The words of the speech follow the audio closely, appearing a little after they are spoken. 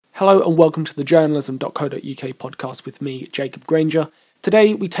Hello and welcome to the journalism.co.uk podcast with me, Jacob Granger.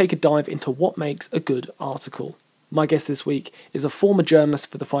 Today we take a dive into what makes a good article. My guest this week is a former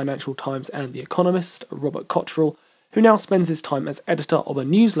journalist for the Financial Times and The Economist, Robert Cottrell, who now spends his time as editor of a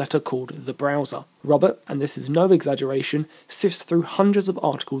newsletter called The Browser. Robert, and this is no exaggeration, sifts through hundreds of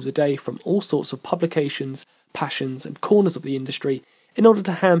articles a day from all sorts of publications, passions and corners of the industry in order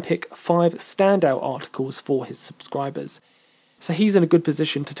to handpick 5 standout articles for his subscribers. So he's in a good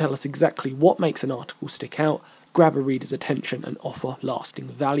position to tell us exactly what makes an article stick out, grab a reader's attention and offer lasting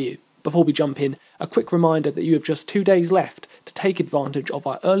value. Before we jump in, a quick reminder that you have just 2 days left to take advantage of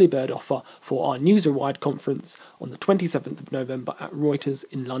our early bird offer for our Newsrewide conference on the 27th of November at Reuters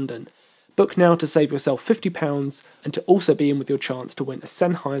in London. Book now to save yourself £50 and to also be in with your chance to win a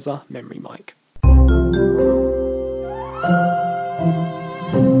Sennheiser memory mic.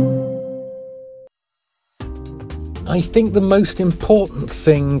 I think the most important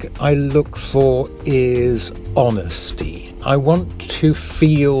thing I look for is honesty. I want to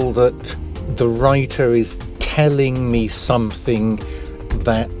feel that the writer is telling me something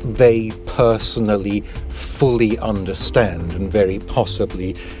that they personally fully understand, and very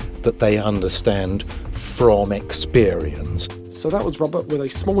possibly that they understand from experience. So that was Robert with a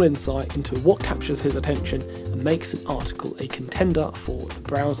small insight into what captures his attention and makes an article a contender for The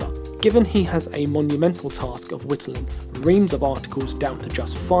Browser. Given he has a monumental task of whittling reams of articles down to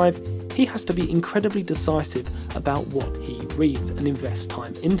just 5, he has to be incredibly decisive about what he reads and invests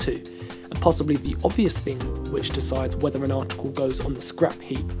time into. And possibly the obvious thing which decides whether an article goes on the scrap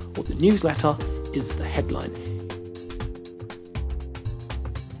heap or the newsletter is the headline.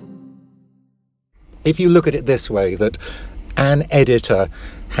 If you look at it this way, that an editor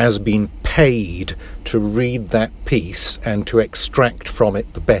has been paid to read that piece and to extract from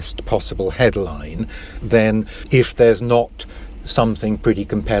it the best possible headline, then if there's not something pretty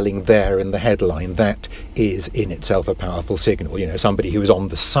compelling there in the headline, that is in itself a powerful signal. You know, somebody who is on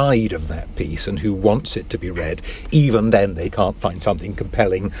the side of that piece and who wants it to be read, even then they can't find something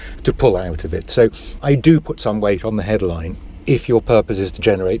compelling to pull out of it. So I do put some weight on the headline. If your purpose is to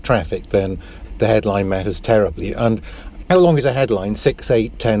generate traffic, then the headline matters terribly. And how long is a headline? 6,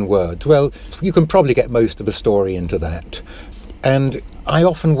 8, 10 words? Well, you can probably get most of a story into that. And I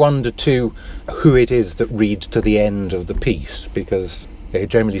often wonder too who it is that reads to the end of the piece, because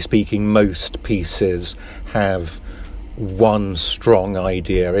generally speaking, most pieces have one strong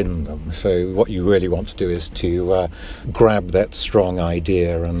idea in them. So what you really want to do is to grab that strong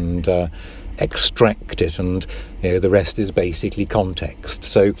idea and extract it, and the rest is basically context.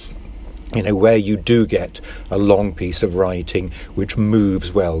 So where you do get a long piece of writing which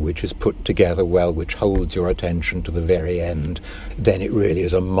moves well, which is put together well, which holds your attention to the very end, then it really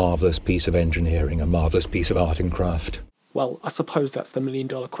is a marvellous piece of engineering, a marvellous piece of art and craft. Well, I suppose that's the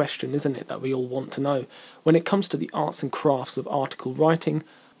million-dollar question, isn't it, that we all want to know. When it comes to the arts and crafts of article writing,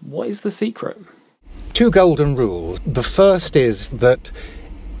 what is the secret? 2 golden rules. The first is that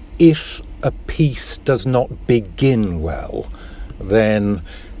if a piece does not begin well, then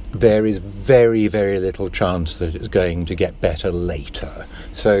there is very, very little chance that it's going to get better later.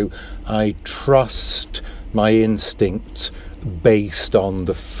 So I trust my instincts based on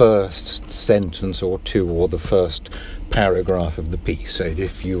the first sentence or 2 or the first paragraph of the piece. So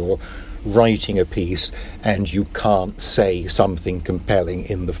if you're writing a piece and you can't say something compelling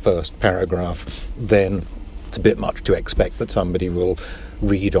in the first paragraph, then it's a bit much to expect that somebody will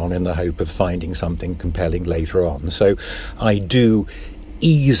read on in the hope of finding something compelling later on. So I do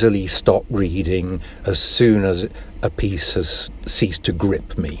easily stop reading as soon as a piece has ceased to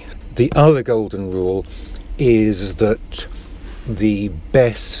grip me. The other golden rule is that the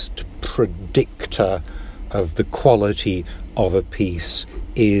best predictor of the quality of a piece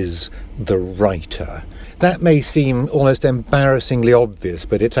is the writer. That may seem almost embarrassingly obvious,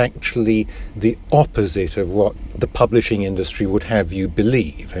 but it's actually the opposite of what the publishing industry would have you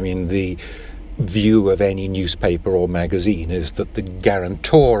believe. I mean, the view of any newspaper or magazine is that the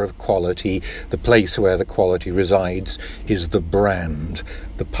guarantor of quality, the place where the quality resides, is the brand,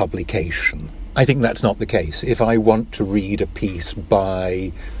 the publication. I think that's not the case. If I want to read a piece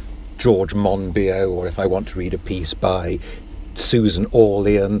by George Monbiot, or if I want to read a piece by Susan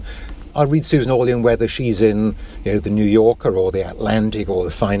Orlean, I'll read Susan Orlean whether she's in the New Yorker or the Atlantic or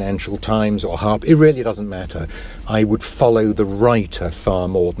the Financial Times or Harper. It really doesn't matter. I would follow the writer far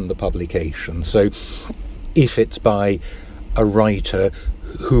more than the publication. So if it's by a writer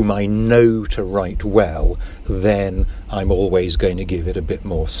whom I know to write well, then I'm always going to give it a bit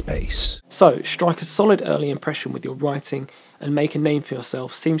more space. So, strike a solid early impression with your writing and make a name for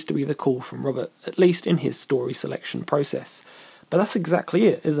yourself seems to be the call from Robert, at least in his story selection process. But that's exactly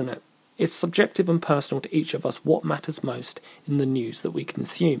it, isn't it? It's subjective and personal to each of us what matters most in the news that we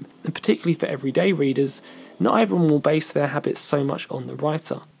consume. And particularly for everyday readers, not everyone will base their habits so much on the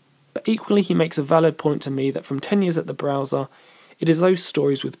writer. But equally, he makes a valid point to me that from 10 years at the browser, it is those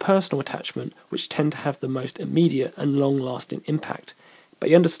stories with personal attachment which tend to have the most immediate and long-lasting impact. But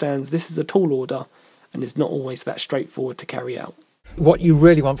he understands this is a tall order and is not always that straightforward to carry out. What you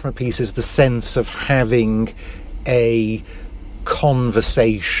really want from a piece is the sense of having a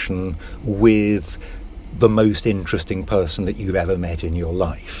conversation with the most interesting person that you've ever met in your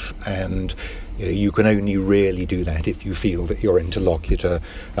life, and you can only really do that if you feel that your interlocutor,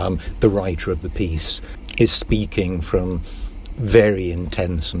 the writer of the piece, is speaking from very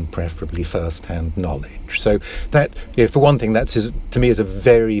intense and preferably first-hand knowledge. So that, for one thing, to me is a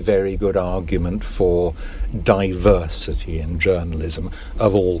very, very good argument for diversity in journalism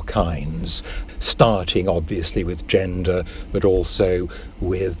of all kinds, starting obviously with gender, but also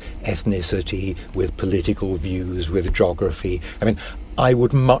with ethnicity, with political views, with geography. I mean, I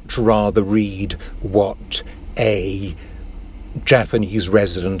would much rather read what a Japanese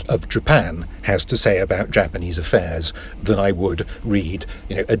resident of Japan has to say about Japanese affairs than I would read,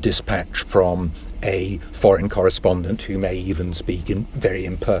 a dispatch from a foreign correspondent who may even speak in very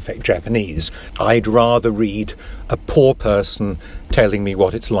imperfect Japanese. I'd rather read a poor person telling me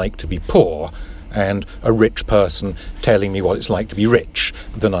what it's like to be poor and a rich person telling me what it's like to be rich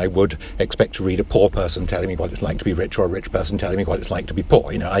than I would expect to read a poor person telling me what it's like to be rich or a rich person telling me what it's like to be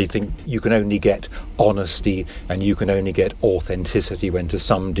poor. I think you can only get honesty and you can only get authenticity when to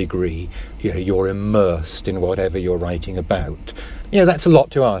some degree you're immersed in whatever you're writing about. That's a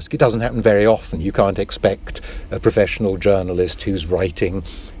lot to ask. It doesn't happen very often. You can't expect a professional journalist who's writing,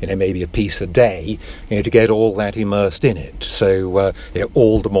 maybe a piece a day, to get all that immersed in it. So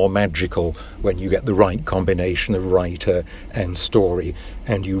all the more magical when you get the right combination of writer and story,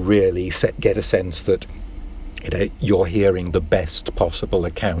 and you really get a sense that you're hearing the best possible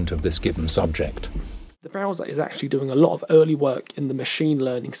account of this given subject. The browser is actually doing a lot of early work in the machine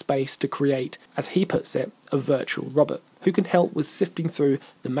learning space to create, as he puts it, a virtual Robert, who can help with sifting through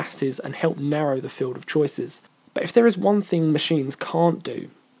the masses and help narrow the field of choices. But if there is one thing machines can't do,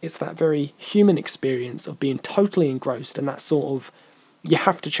 it's that very human experience of being totally engrossed and that sort of you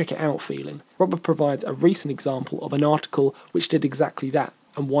have to check it out feeling. Robert provides a recent example of an article which did exactly that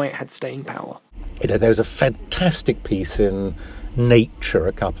and why it had staying power. There was a fantastic piece in Nature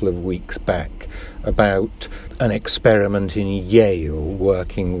a couple of weeks back about an experiment in Yale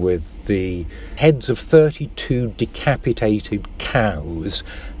working with the heads of 32 decapitated cows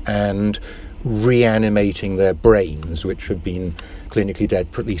and reanimating their brains, which had been clinically dead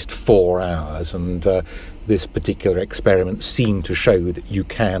for at least 4 hours. And this particular experiment seemed to show that you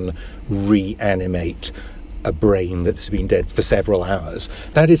can reanimate a brain that has been dead for several hours.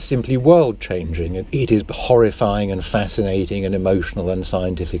 That is simply world-changing. It is horrifying and fascinating and emotional and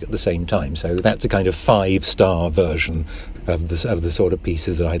scientific at the same time. So that's a kind of 5-star version of the sort of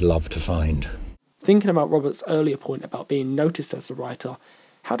pieces that I'd love to find. Thinking about Robert's earlier point about being noticed as a writer,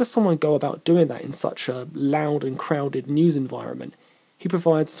 how does someone go about doing that in such a loud and crowded news environment? He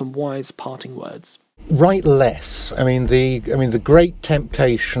provides some wise parting words. Write less. The great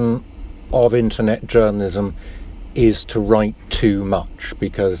temptation of internet journalism is to write too much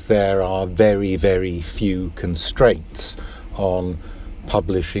because there are very, very few constraints on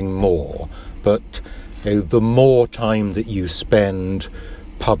publishing more. But the more time that you spend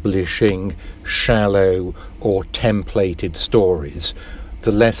publishing shallow or templated stories,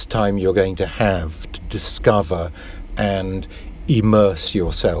 the less time you're going to have to discover and immerse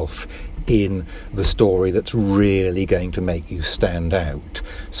yourself in the story that's really going to make you stand out.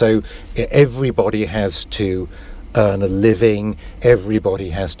 So everybody has to earn a living,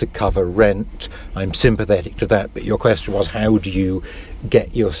 everybody has to cover rent. I'm sympathetic to that, but your question was, how do you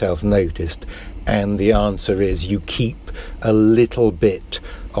get yourself noticed? And the answer is you keep a little bit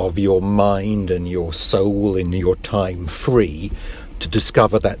of your mind and your soul and your time free to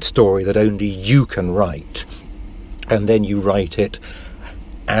discover that story that only you can write, and then you write it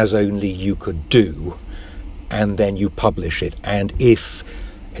as only you could do, and then you publish it. And if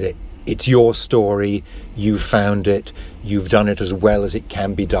it's your story, you've found it, you've done it as well as it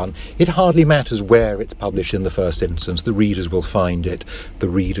can be done, it hardly matters where it's published in the first instance. The readers will find it, the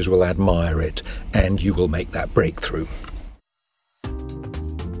readers will admire it, and you will make that breakthrough.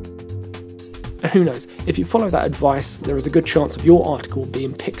 And who knows, if you follow that advice, there is a good chance of your article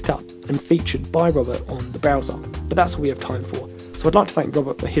being picked up and featured by Robert on the browser. But that's all we have time for. So I'd like to thank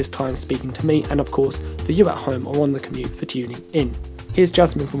Robert for his time speaking to me, and of course for you at home or on the commute for tuning in. Here's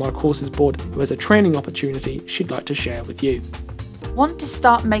Jasmine from our courses board, who has a training opportunity she'd like to share with you. Want to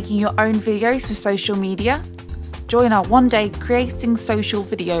start making your own videos for social media? Join our one-day Creating Social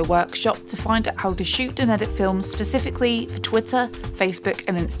Video workshop to find out how to shoot and edit films specifically for Twitter, Facebook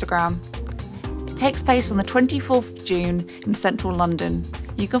and Instagram. It takes place on the 24th of June in central London.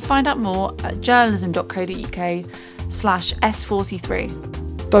 You can find out more at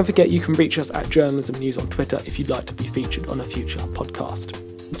journalism.co.uk/S43. Don't forget you can reach us at Journalism News on Twitter if you'd like to be featured on a future podcast.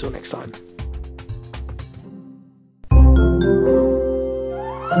 Until next time.